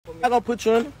I gonna put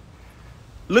you in it.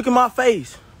 Look at my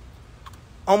face.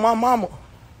 On my mama.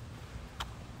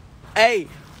 Hey,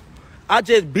 I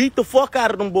just beat the fuck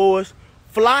out of them boys.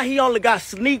 Fly, he only got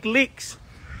sneak licks.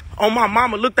 On my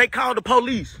mama, look, they called the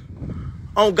police.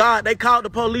 On God, they called the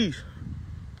police.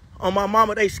 On my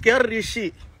mama, they scared of this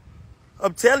shit.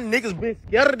 I'm telling niggas been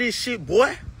scared of this shit,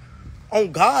 boy.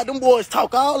 On God, them boys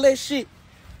talk all that shit.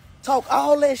 Talk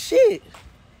all that shit.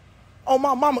 On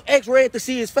my mama, X-rayed to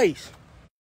see his face.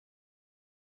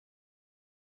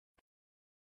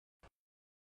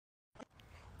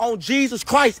 On Jesus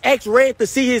Christ, X-rayed to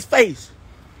see his face.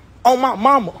 On my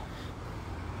mama.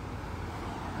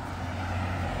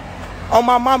 On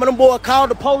my mama, them boys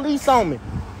called the police on me.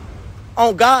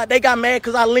 On God, they got mad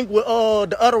because I linked with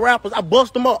the other rappers. I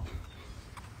bust them up.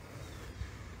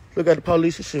 Look at the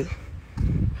police and shit.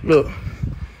 Look.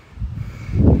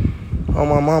 On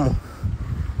my mama.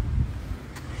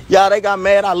 Y'all, they got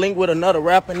mad. I linked with another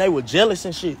rapper and they were jealous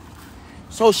and shit.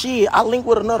 So shit, I linked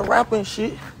with another rapper and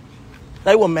shit.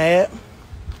 They were mad.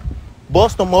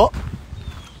 Bust them up.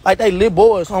 Like they little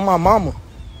boys on my mama.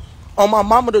 On my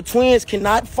mama, the twins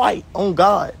cannot fight. On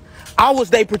God. I was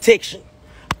their protection.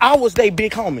 I was their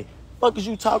big homie. Fuck is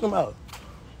you talking about?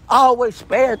 I always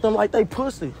spared them like they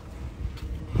pussy.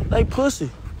 They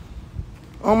pussy.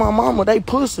 On my mama, they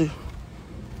pussy.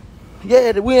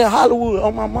 Yeah, we in Hollywood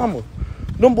on my mama.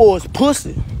 Them boys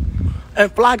pussy.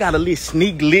 And Fly got a little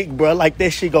sneak lick, bro. Like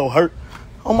that shit go hurt.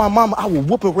 On my mama, I was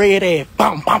whooping Red ass.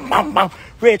 Bam, bam, bam, bam.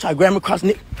 Red try to grab me across the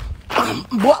neck.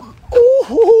 Boy,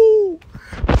 ooh.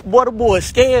 Boy, the boy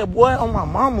scared, boy. On my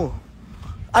mama.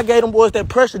 I gave them boys that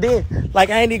pressure then. Like,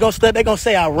 I ain't even gonna study. They gonna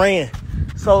say I ran.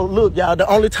 So, look, y'all, the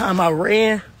only time I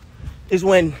ran is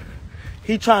when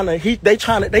they trying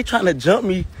to jump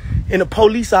me and the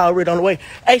police already on the way.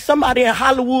 Hey, somebody in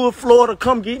Hollywood, Florida,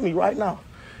 come get me right now.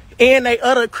 And they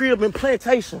other crib in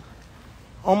Plantation.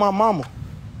 On my mama.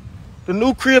 The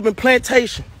new crib in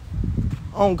Plantation.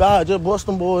 On God, just bust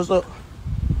them boys up.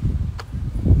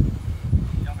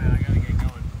 Yo, man, I gotta get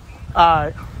going. All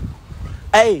right.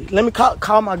 Hey, let me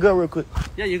call my girl real quick.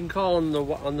 Yeah, you can call on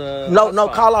the. No,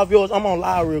 call off yours. I'm on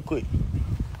live real quick.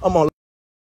 I'm on.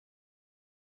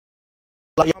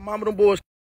 Like my mama, them boys.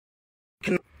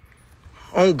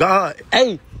 On God.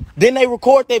 Hey, then they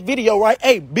record that video, right?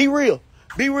 Hey, be real.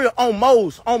 Be real. On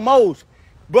Mo's.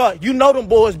 Bruh, you know them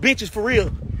boys bitches for real.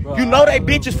 Bro, you know they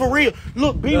bitches for real.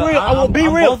 Look, be real. I will be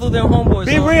real. Both of them homeboys.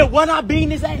 Be real. When I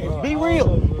beating his ass. Bro, be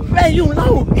real. Man, you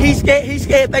know. He's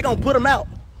scared they gonna put him out.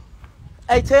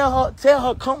 Hey, tell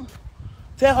her come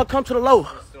to the low.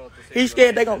 He's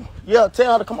scared they gonna, yeah,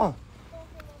 tell her to come on.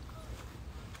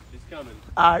 She's coming.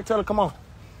 All right, tell her come on.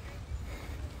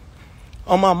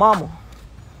 On my mama.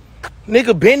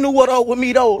 Nigga been knew what up with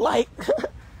me though. Like,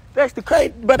 that's the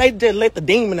crazy, but they just let the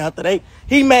demon out there.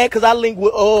 He mad cause I link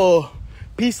with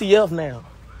PCF now.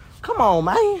 Come on,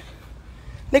 man.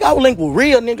 Nigga, I would link with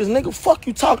real niggas. Nigga, fuck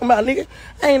you talking about, nigga.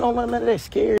 I ain't on none of that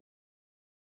scary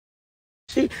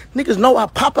shit. Niggas know I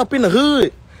pop up in the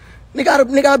hood.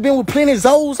 Nigga, I been with plenty of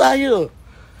Zoes out here.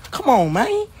 Come on, man.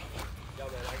 Yo, man,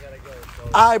 I gotta go. So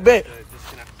I bet.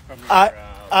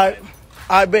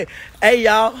 I bet. Hey,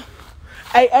 y'all.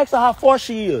 Hey, ask her how far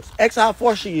she is. She's at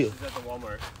the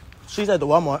Walmart. She's at the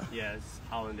Walmart. Yeah, it's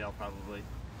Hollandale probably.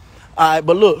 All right,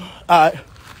 but look. All right.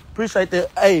 Appreciate that.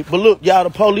 Hey, but look, y'all, the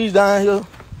police down here.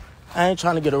 I ain't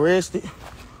trying to get arrested.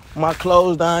 My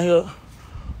clothes down here.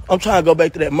 I'm trying to go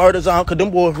back to that murder zone because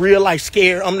them boys real life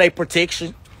scared. I'm their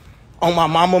protection. On my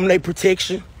mama, I'm their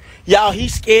protection. Y'all, he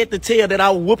scared to tell that I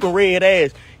was whooping Red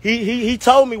ass. He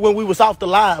told me when we was off the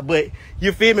live, but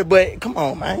you feel me? But come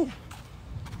on, man.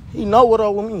 He know what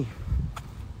up with me.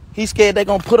 He scared they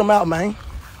gonna put him out, man.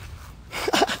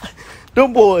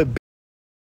 Them boys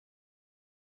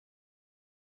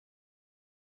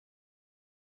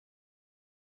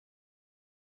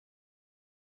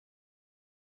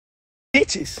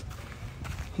bitches.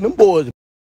 Them boys